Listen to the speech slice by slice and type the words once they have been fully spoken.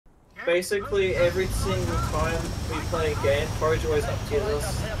Basically, every single time we play a game, Porridge always uptiers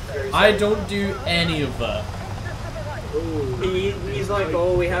us. I don't do any of that. He's like,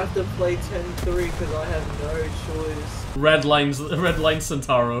 oh, we have to play 10-3 because I have no choice. Red line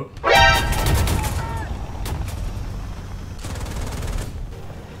Centauro.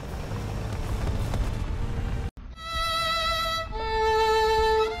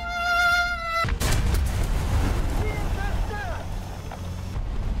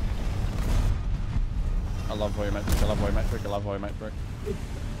 I love volumetric, I love volumetric, I love volumetric.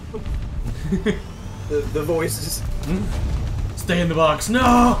 the voices. Stay in the box,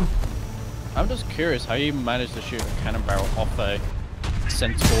 no! I'm just curious how you managed to shoot a cannon barrel off a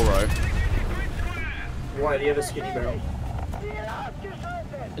Centauro. Why, do you have a skinny barrel?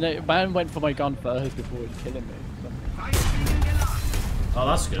 No, man went for my gun first before killing me. Oh,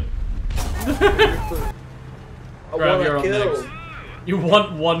 that's good. Grab you're on next. You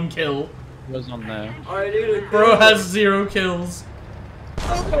want 1 kill. He was on there. I need a kill. Bro has 0 kills.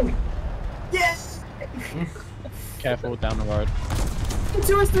 Oh, yes! Careful down the road.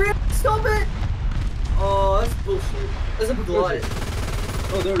 2 or 3, stop it! Oh, that's bullshit. There's a blight.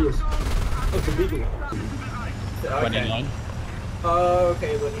 Oh, there it is. Oh, it's a big one. Okay. 29. Oh,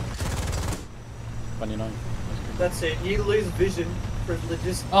 okay, buddy. 29. That's it. You lose vision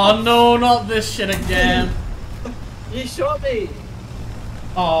privileges. Oh no, not this shit again. You shot me!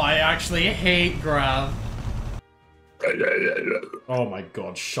 Oh, I actually hate grab. Oh my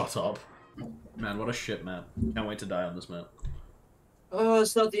god, shut up. Man, what a shit map. Can't wait to die on this map. Oh,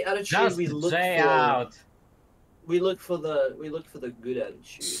 it's not the attitude Just we look stay for. out. We look for the good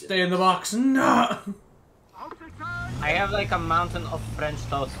attitude. Stay in the box, no! I have like a mountain of French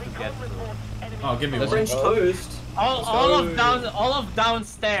toast to get through. Oh, give me one. French toast. All of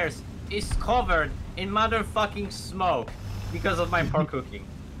downstairs is covered in motherfucking smoke because of my poor cooking.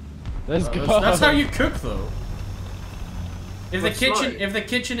 Let's go. That's how you cook, though. If What's the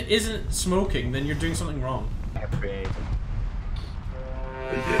kitchen isn't smoking, then you're doing something wrong. I created.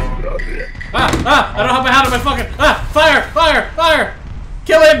 Ah! I don't have my hand on my fucking fire!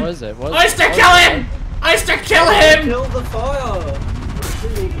 Kill him! What is it? Oyster, kill him! Oyster, kill him! Kill the fire!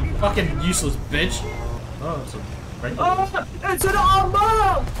 Fucking useless bitch. Oh, it's a regular. Oh, it's an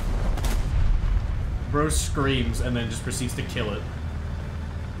armor! Bro screams and then just proceeds to kill it.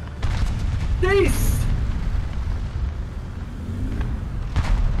 Thief!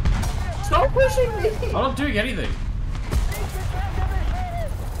 Stop pushing me! I'm not doing anything.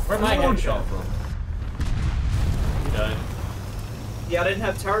 Where am I getting shot from? You died. Yeah, I didn't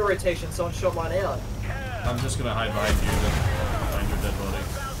have turret rotation, someone shot mine out. I'm just gonna hide behind you, then find your dead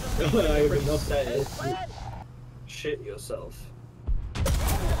body. I even know that. Shit yourself.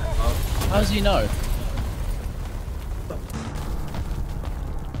 How does he know?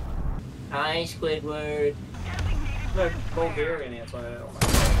 Hi, Squidward. No, Bulgarian answer.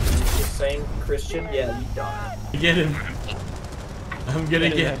 The same Christian? Yeah, you die. Get him. I'm gonna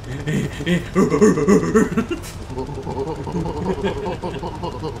get.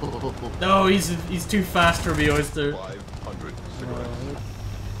 No, he's too fast for me, Oyster. 500 cigarettes.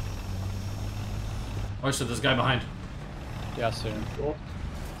 Oyster, there's a guy behind. Yeah, soon.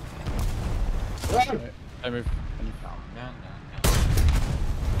 I move.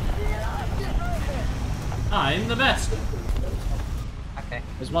 I'm the best. Okay.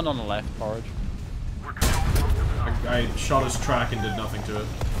 There's one on the left, Porridge. I shot his track and did nothing to it.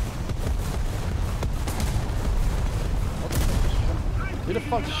 Who the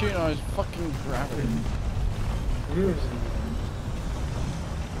fuck's shooting on his fucking gravity?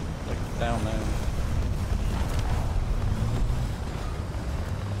 Like down there.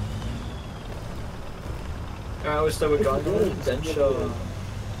 I always thought we got dementia.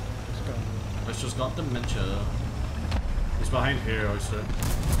 Oyster's got dementia. He's behind here, Oyster.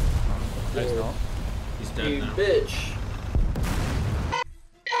 No, he's not. He's dead You now. bitch.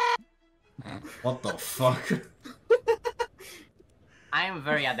 What the fuck? I am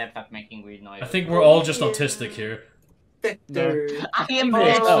very adept at making weird noises. I think we're all just autistic here. Victor. I am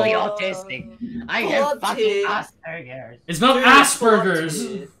literally autistic. I have fucking Asperger's. It's not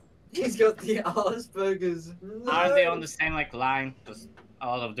Asperger's! He's got the Asperger's. Are they on the same like line? Just a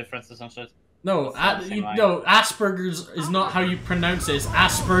lot of differences and shit. No, no, Asperger's is not how you pronounce it. It's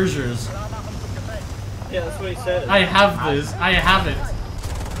Asperger's. Yeah, that's what he said. I have this. I have it.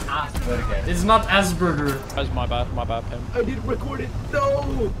 Asperger's. It's not Asperger. That's my bad, Pim. I didn't record it.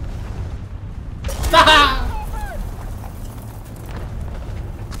 No.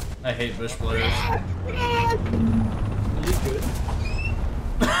 I hate Bush players. Are you good?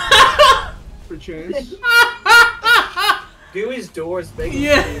 For chance. Gooey's door is begging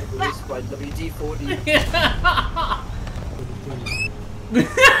Yeah. to be released by WD-40.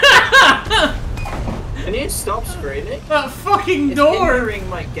 Can you stop screaming? That fucking It's door! hindering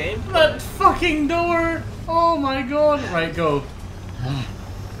my gameplay. That fucking door! Oh my god! Right, go.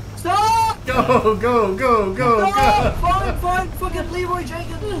 Stop! Go, go, go, go, Stop! go! Fine, fucking Leroy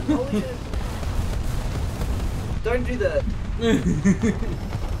Jenkins! Holy shit. Don't do that.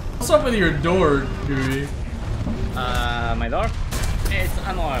 What's up with your door, Gooey? My door? It's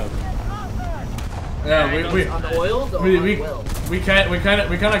unoiled. Yeah, we Unoiled or we unwell? we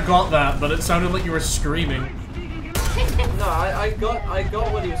kind of got that, but it sounded like you were screaming. No, I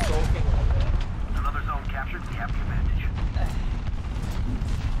got what he was talking about. Another zone captured. We have the advantage.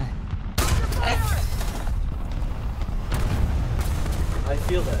 I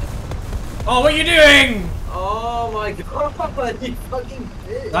feel that. Oh, what are you doing? Oh my god, you fucking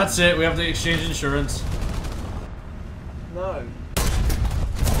bitch. That's it. We have to exchange insurance. No. Pay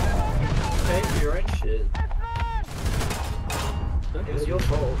for your own shit. It was your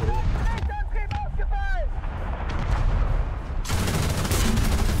fault.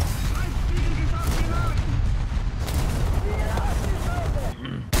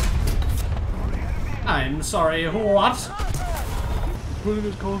 I'm sorry, what? Put in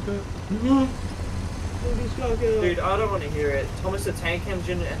his cockpit. Dude, I don't want to hear it. Thomas the Tank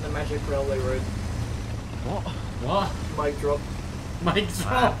Engine and the Magic Railway Road. What? What? Mic drop Mic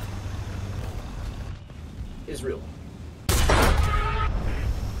drop. is real.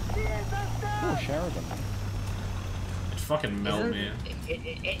 Oh, Sheridan. It fucking melt me.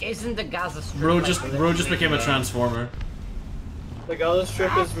 Isn't the Gaza Strip Bro like just literally became a the- transformer. The Gaza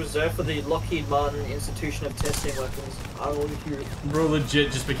Strip is reserved for the Lockheed Martin Institution of Testing Weapons. I don't want to hear it. Bro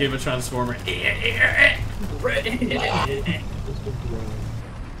legit just became a transformer.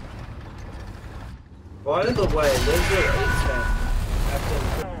 By the way, there's the A-10.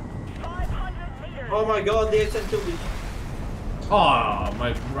 Oh my god, the A-10 killed me. Oh,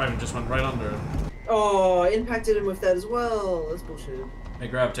 my rifle just went right under it. Oh, I impacted him with that as well. That's bullshit. Hey,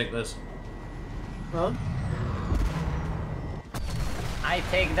 grab, take this. Huh? I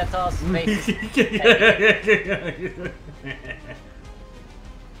take the toss, space.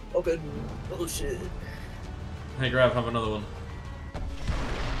 Okay. Bullshit. Hey, grab, have another one.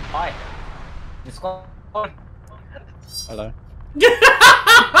 Hi. Discord. Hello.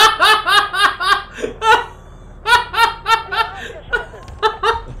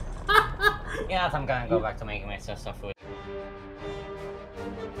 Yeah, I'm gonna go back to making myself some food.